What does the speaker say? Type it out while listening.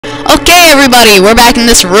Okay, everybody, we're back in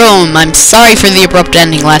this room. I'm sorry for the abrupt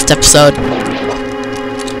ending last episode.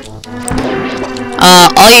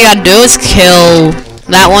 All you gotta do is kill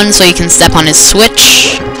that one so you can step on his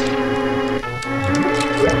switch.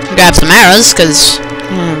 Grab some arrows, because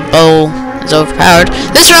bow is overpowered.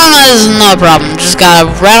 This room is no problem. Just gotta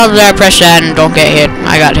run up there, press that, and don't get hit.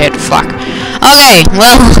 I got hit. Fuck. Okay,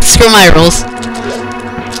 well, screw my rules.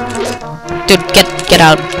 Dude, get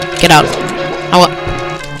out. Get out.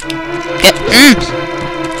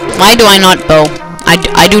 Why do I not bow?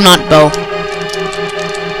 I do not bow.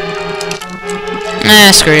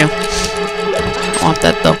 Screw you. I want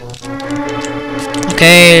that though.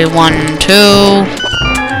 Okay, 1, 2.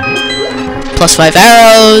 Plus 5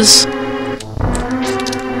 arrows.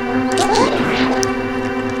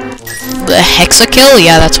 The hexakill?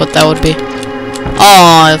 Yeah, that's what that would be.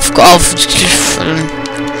 Oh,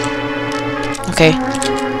 okay.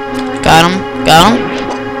 Got him. Got him.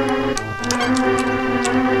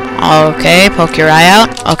 Okay, poke your eye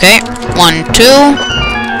out. Okay, 1, 2.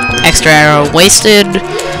 Extra arrow wasted.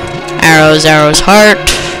 Arrows, heart.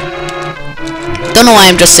 Don't know why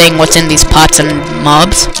I'm just saying what's in these pots and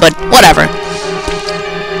mobs, but whatever.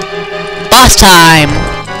 Boss time!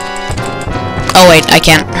 Oh wait, I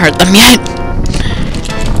can't hurt them yet.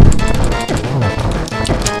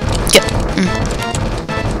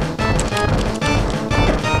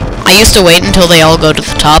 I used to wait until they all go to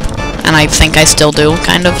the top, and I think I still do,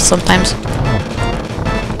 kind of, sometimes.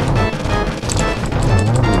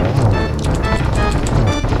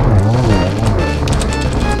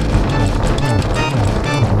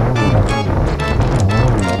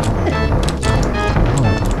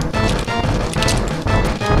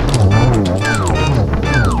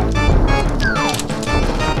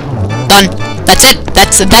 Done. That's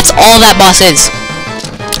it. That's all that boss is.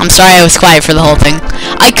 I'm sorry I was quiet for the whole thing.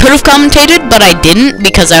 I could have commentated, but I didn't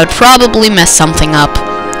because I would probably mess something up.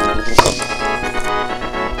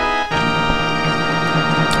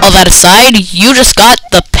 All that aside, you just got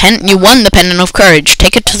the you won the Pendant of Courage.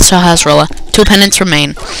 Take it to the Sahasrahla. 2 pendants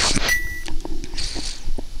remain.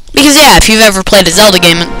 Because yeah, if you've ever played a Zelda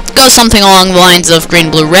game, it goes something along the lines of green,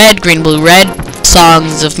 blue, red,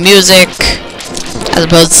 songs of music, as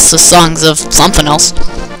opposed to songs of something else.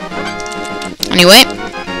 Anyway,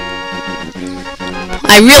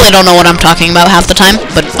 I really don't know what I'm talking about half the time,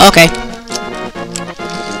 but okay.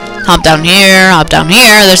 Hop down here, hop down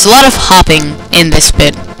here. There's a lot of hopping in this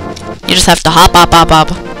bit. You just have to hop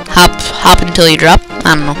until you drop.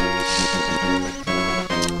 I don't know.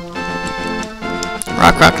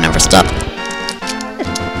 Rock, never stop.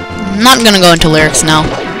 I'm not gonna go into lyrics now.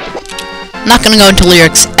 I'm not gonna go into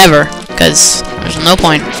lyrics ever, because there's no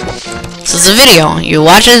point. This is a video. You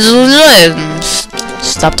watch it and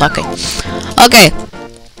stop talking. Okay.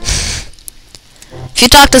 If you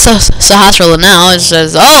talk to Sahasrahla now, it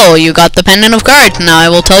says, "Oh, you got the Pendant of Courage. Now I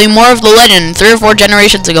will tell you more of the legend. 3 or 4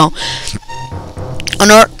 generations ago,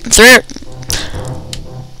 3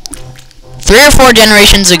 or 4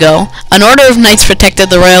 generations ago, an order of knights protected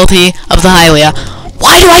the royalty of the Hylia."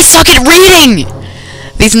 Why do I suck at reading?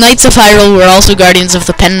 These Knights of Hyrule were also guardians of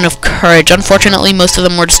the Pendant of Courage. Unfortunately, most of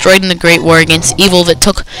them were destroyed in the Great War against evil that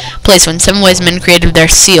took place when 7 wise men created their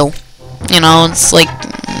seal. You know, it's like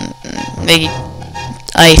the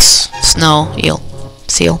ice, snow, eel,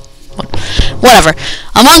 seal, whatever.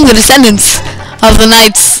 Among the descendants of the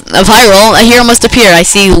Knights of Hyrule, a hero must appear. I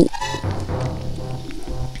see.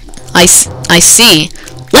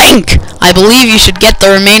 Link! I believe you should get the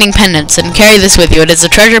remaining pendants and carry this with you. It is a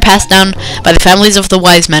treasure passed down by the families of the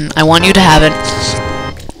wise men. I want you to have it.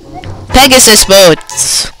 Pegasus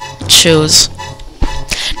boats. Choose.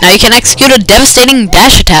 Now you can execute a devastating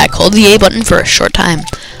dash attack. Hold the A button for a short time.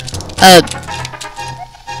 A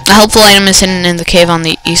helpful item is hidden in the cave on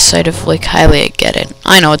the east side of Lake Hylia. Get it.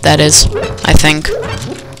 I know what that is. I think.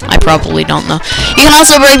 I probably don't know. You can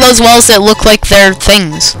also break those walls that look like they're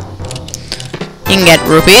things. You can get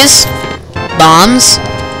rupees, bombs,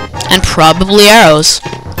 and probably arrows.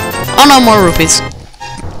 Oh no, more rupees.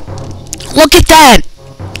 Look at that!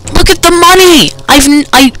 Look at the money! I don't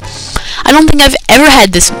think I've ever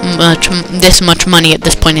had this much money at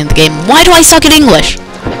this point in the game. Why do I suck at English?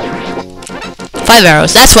 5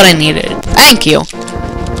 arrows. That's what I needed. Thank you.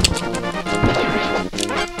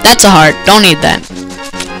 That's a heart. Don't need that.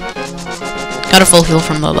 Got a full heal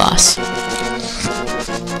from the boss.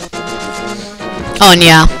 Oh, and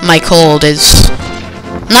yeah, my cold is...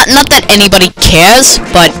 Not that anybody cares,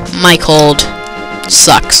 but my cold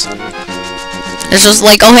sucks. It's just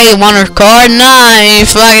like, oh hey, want to record? Nah, you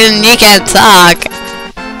can't talk.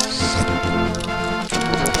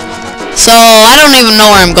 So, I don't even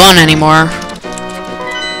know where I'm going anymore.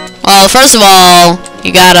 Well, first of all,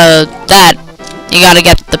 you gotta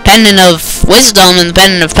get the pendant of wisdom and the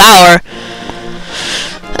pendant of power,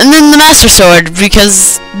 and then the master sword,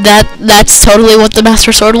 because that's totally what the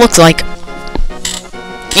master sword looks like.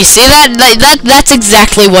 You see that? That's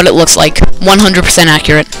exactly what it looks like. 100%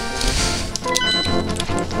 accurate.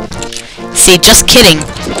 See, just kidding,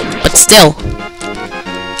 but still.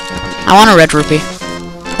 I want a red rupee.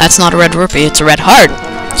 That's not a red rupee, it's a red heart.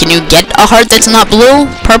 Can you get a heart that's not blue?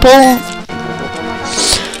 Purple?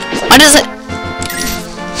 Why does it...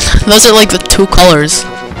 Those are like the two colors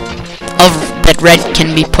of that red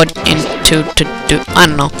can be put into to do... I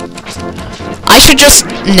don't know. I should just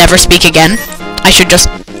never speak again. I should just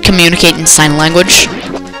communicate in sign language.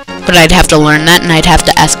 But I'd have to learn that, and I'd have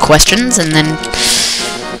to ask questions, and then...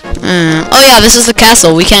 oh yeah, this is the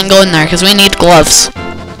castle. We can't go in there, because we need gloves.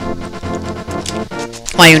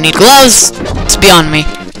 Why you need gloves? It's beyond me.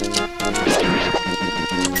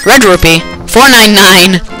 Red rupee.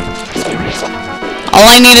 $4.99. All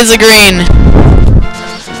I need is a green.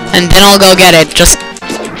 And then I'll go get it, just...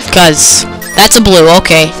 cause. That's a blue,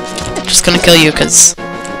 okay. Just gonna kill you, cause...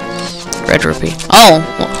 Red rupee. Oh,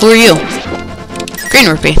 who are you? Green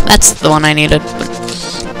rupee. That's the one I needed.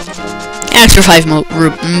 Extra 5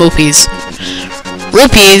 moopies.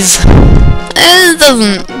 Rupees. It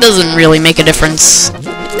doesn't really make a difference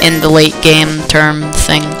in the late game term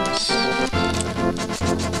thing.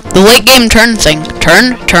 The late game turn thing.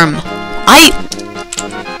 Term.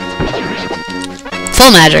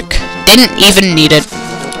 Full magic. Didn't even need it.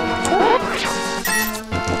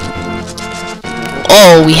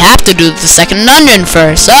 Oh, we have to do the second dungeon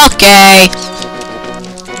first. Okay.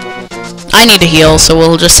 I need a heal, so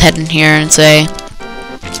we'll just head in here and say...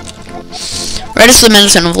 Red is the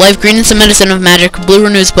medicine of life, green is the medicine of magic, blue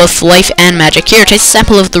renews both life and magic. Here, taste a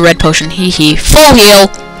sample of the red potion. Hee hee. Full heal!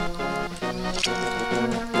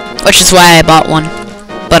 Which is why I bought one.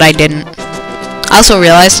 But I didn't. I also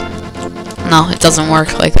realized... No, it doesn't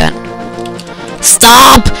work like that.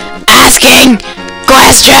 Stop asking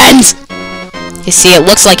questions! You see, it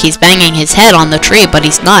looks like he's banging his head on the tree, but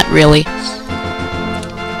he's not really.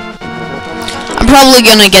 I'm probably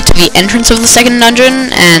gonna get to the entrance of the second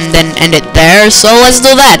dungeon, and then end it there, so let's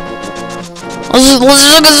do that. Let's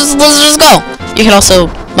just go. You can also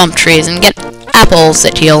bump trees and get apples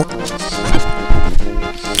that heal.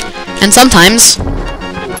 And sometimes,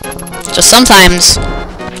 just sometimes,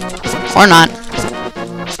 or not,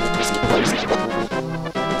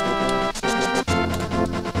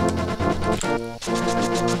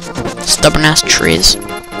 stubborn-ass trees.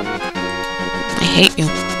 I hate you.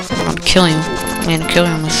 I'm gonna kill you. I'm gonna kill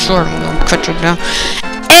you with my sword. I'm gonna cut you down.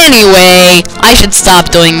 Anyway, I should stop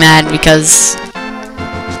doing that because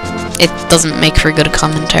it doesn't make for good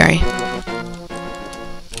commentary.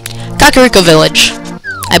 Kakariko Village.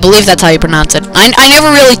 I believe that's how you pronounce it. I never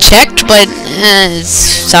really checked, but it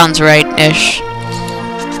sounds right-ish.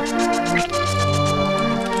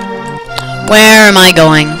 Where am I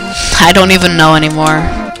going? I don't even know anymore.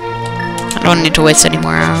 I don't need to waste any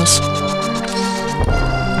more arrows.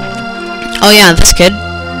 Oh yeah, this kid.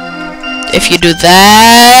 If you do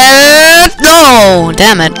that... No!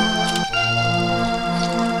 Damn it.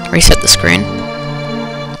 Reset the screen.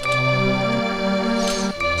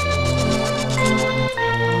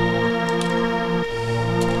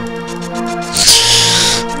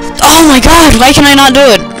 Oh my god, why can I not do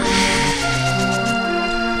it?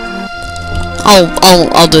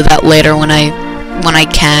 I'll do that later when I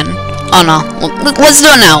can. Oh no, let's do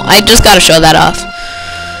it now. I just gotta show that off.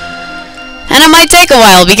 And it might take a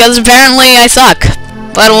while, because apparently I suck.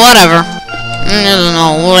 But whatever. I don't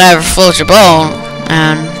know, whatever floats your boat.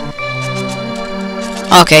 And...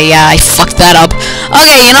 Okay, yeah, I fucked that up.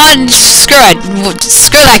 Okay, you know what? Screw it.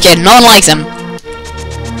 Screw that kid. No one likes him.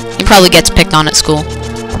 He probably gets picked on at school.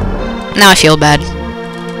 Now I feel bad.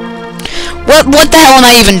 What the hell am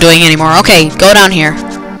I even doing anymore? Okay, go down here.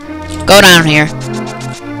 Go down here.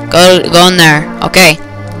 Go in there. Okay.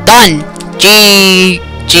 Done.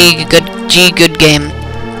 Good game.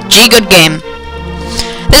 Good game.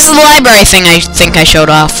 This is the library thing I think I showed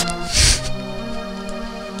off.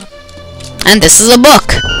 And this is a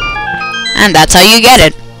book. And that's how you get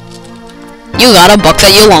it. You got a book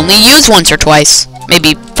that you'll only use once or twice.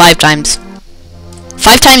 Maybe 5 times.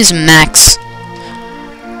 5 times max.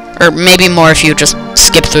 Or maybe more if you just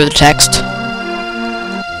skip through the text.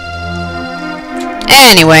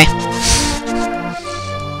 Anyway.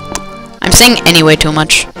 I'm saying anyway too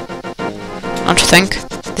much. Don't you think?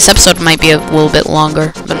 This episode might be a little bit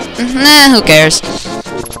longer, but nah, who cares?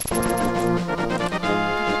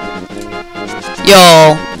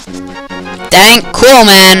 Yo. Dang, cool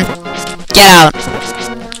man. Get out.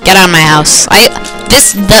 Get out of my house.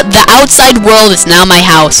 The outside world is now my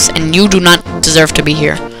house, and you do not deserve to be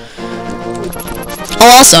here. Oh,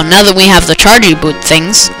 also, now that we have the chargy boot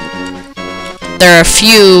things, there are a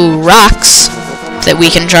few rocks that we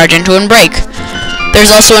can charge into and break. There's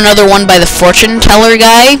also another one by the fortune teller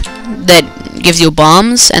guy that gives you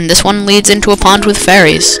bombs, and this one leads into a pond with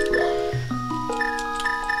fairies.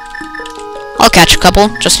 I'll catch a couple,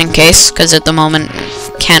 just in case, because at the moment,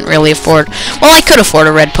 can't really afford... Well, I could afford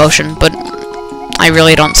a red potion, but I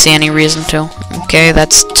really don't see any reason to. Okay,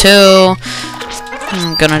 that's 2.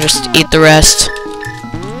 I'm gonna just eat the rest.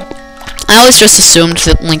 I always just assumed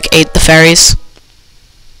that Link ate the fairies,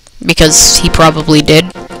 because he probably did.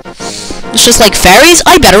 It's just like, fairies?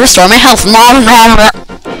 I better restore my health.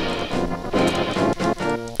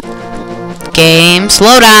 Game,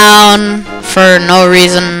 slow down for no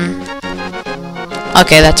reason.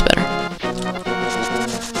 Okay, that's better.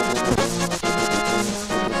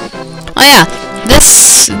 Oh yeah,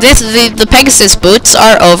 the Pegasus boots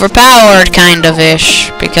are overpowered, kind of ish,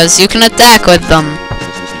 because you can attack with them.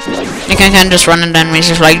 You can kind of just run into enemies,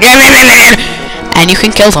 just like, and you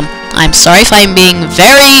can kill them. I'm sorry if I'm being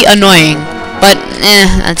very annoying, but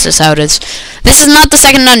that's just how it is. This is not the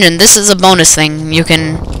second dungeon. This is a bonus thing. You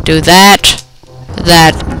can do that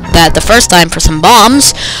the first time for some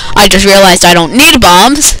bombs. I just realized I don't need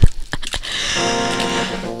bombs.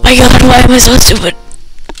 My god, why am I so stupid?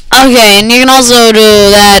 Okay, and you can also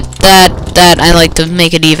do that. I like to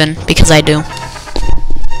make it even, because I do.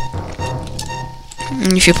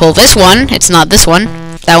 And if you pull this one, it's not this one.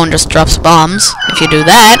 That one just drops bombs. If you do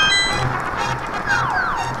that,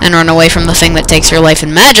 and run away from the thing that takes your life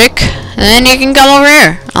in magic, then you can come over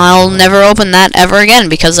here. I'll never open that ever again,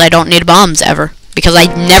 because I don't need bombs ever. Because I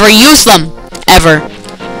never use them, ever.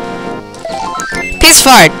 Piece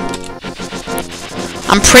of heart.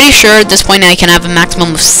 I'm pretty sure at this point I can have a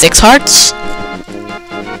maximum of 6 hearts.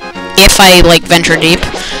 If I, like, venture deep.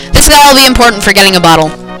 This guy will be important for getting a bottle.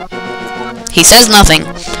 He says nothing.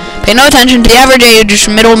 Pay no attention to the average age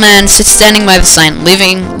middleman sits standing by the sign.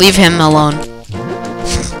 Leave him alone.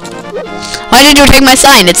 Why did you take my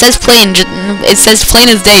sign? It says plain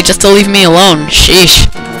as day, just to leave me alone. Sheesh.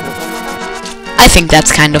 I think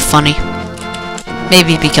that's kind of funny.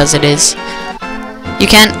 Maybe because it is. You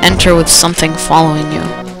can't enter with something following you.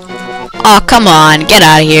 Oh, come on, get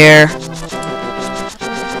out of here.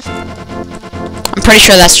 I'm pretty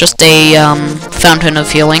sure that's just a fountain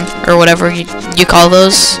of healing, or whatever you call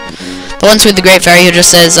those. The ones with the great fairy who just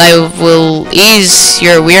says, I will ease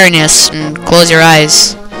your weariness and close your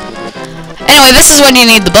eyes. Anyway, this is what you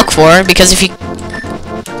need the book for, because if you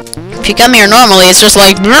come here normally, it's just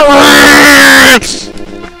like...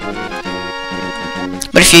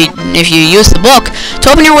 But if you use the book to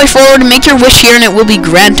open your way forward and make your wish here, and it will be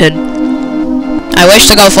granted. I wish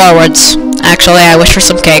to go forwards. Actually, I wish for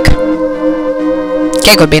some cake.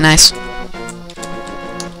 Cake would be nice.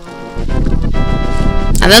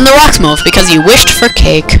 And then the rocks move, because you wished for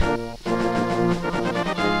cake.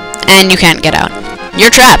 And you can't get out.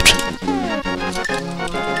 You're trapped.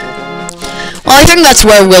 Well, I think that's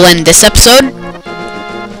where we'll end this episode.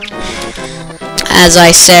 As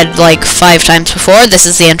I said like 5 times before, this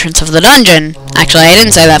is the entrance of the dungeon. Actually, I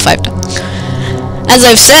didn't say that 5 times. As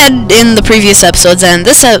I've said in the previous episodes, and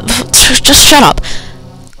this just shut up.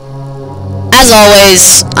 As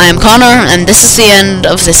always, I am Connor, and this is the end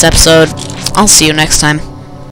of this episode. I'll see you next time.